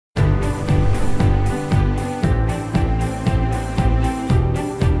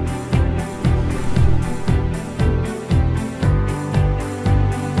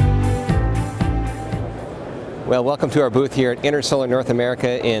Well, welcome to our booth here at Intersolar North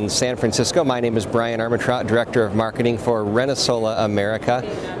America in San Francisco. My name is Brian Armentrout, Director of Marketing for Renesola America.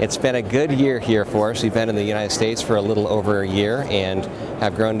 It's been a good year here for us. We've been in the United States for a little over a year and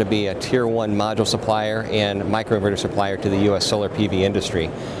have grown to be a Tier 1 module supplier and microinverter supplier to the U.S. solar PV industry.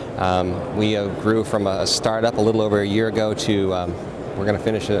 We grew from a startup a little over a year ago to we're going to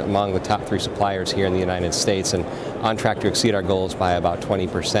finish among the top 3 suppliers here in the United States and on track to exceed our goals by about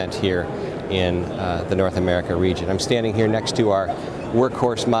 20% here in the North America region. I'm standing here next to our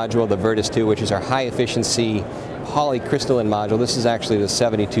workhorse module, the Virtus 2, which is our high efficiency polycrystalline module. This is actually the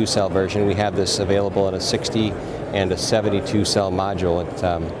 72 cell version. We have this available in a 60 and a 72 cell module. It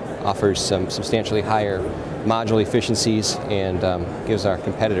offers some substantially higher module efficiencies and gives our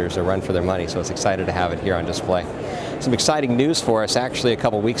competitors a run for their money, so it's excited to have it here on display. Some exciting news for us. Actually, a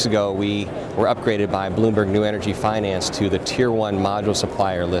couple weeks ago, we were upgraded by Bloomberg New Energy Finance to the Tier 1 module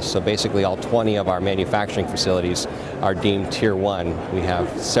supplier list. So basically, all 20 of our manufacturing facilities are deemed Tier 1. We have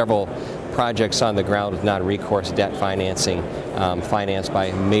several projects on the ground with non-recourse debt financing financed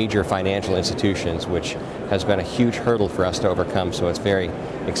by major financial institutions, which has been a huge hurdle for us to overcome. So it's very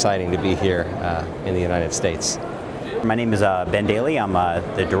exciting to be here in the United States. My name is Ben Daly. I'm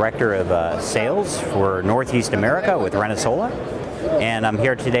the Director of Sales for Northeast America with Renesola. And I'm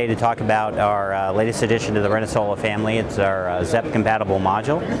here today to talk about our latest addition to the Renesola family. It's our ZEP-compatible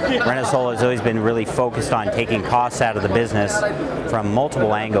module. Renesola has always been really focused on taking costs out of the business from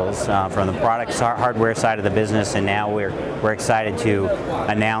multiple angles, from the products, hardware side of the business, and now we're excited to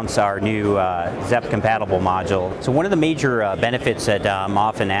announce our new ZEP-compatible module. So one of the major benefits that I'm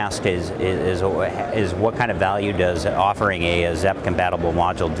often asked is what kind of value does offering a ZEP-compatible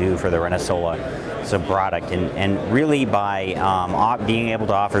module do for the Renesola product, and really by being able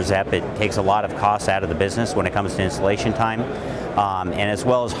to offer ZEP, it takes a lot of costs out of the business when it comes to installation time, and as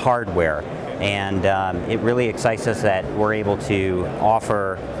well as hardware. And it really excites us that we're able to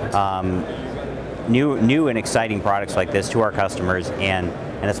offer new and exciting products like this to our customers, and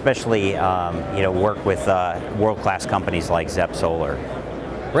especially work with world-class companies like ZEP Solar.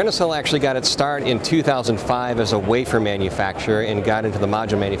 Renesola actually got its start in 2005 as a wafer manufacturer and got into the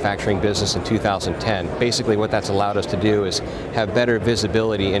module manufacturing business in 2010. Basically what that's allowed us to do is have better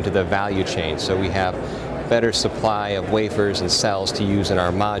visibility into the value chain. So we have better supply of wafers and cells to use in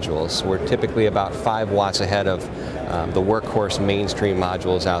our modules. We're typically about 5 watts ahead of the workhorse mainstream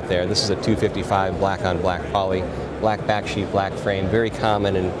modules out there. This is a 255 black on black poly, black backsheet, black frame, very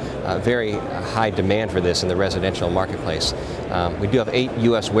common and very high demand for this in the residential marketplace. We do have 8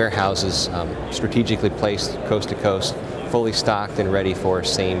 U.S. warehouses strategically placed coast to coast, fully stocked and ready for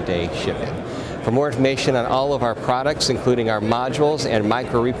same-day shipping. For more information on all of our products, including our modules and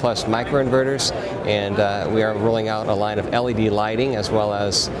micro replus microinverters, and we are rolling out a line of LED lighting as well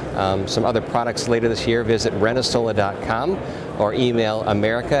as some other products later this year, visit renesola.com or email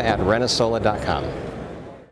america@renesola.com.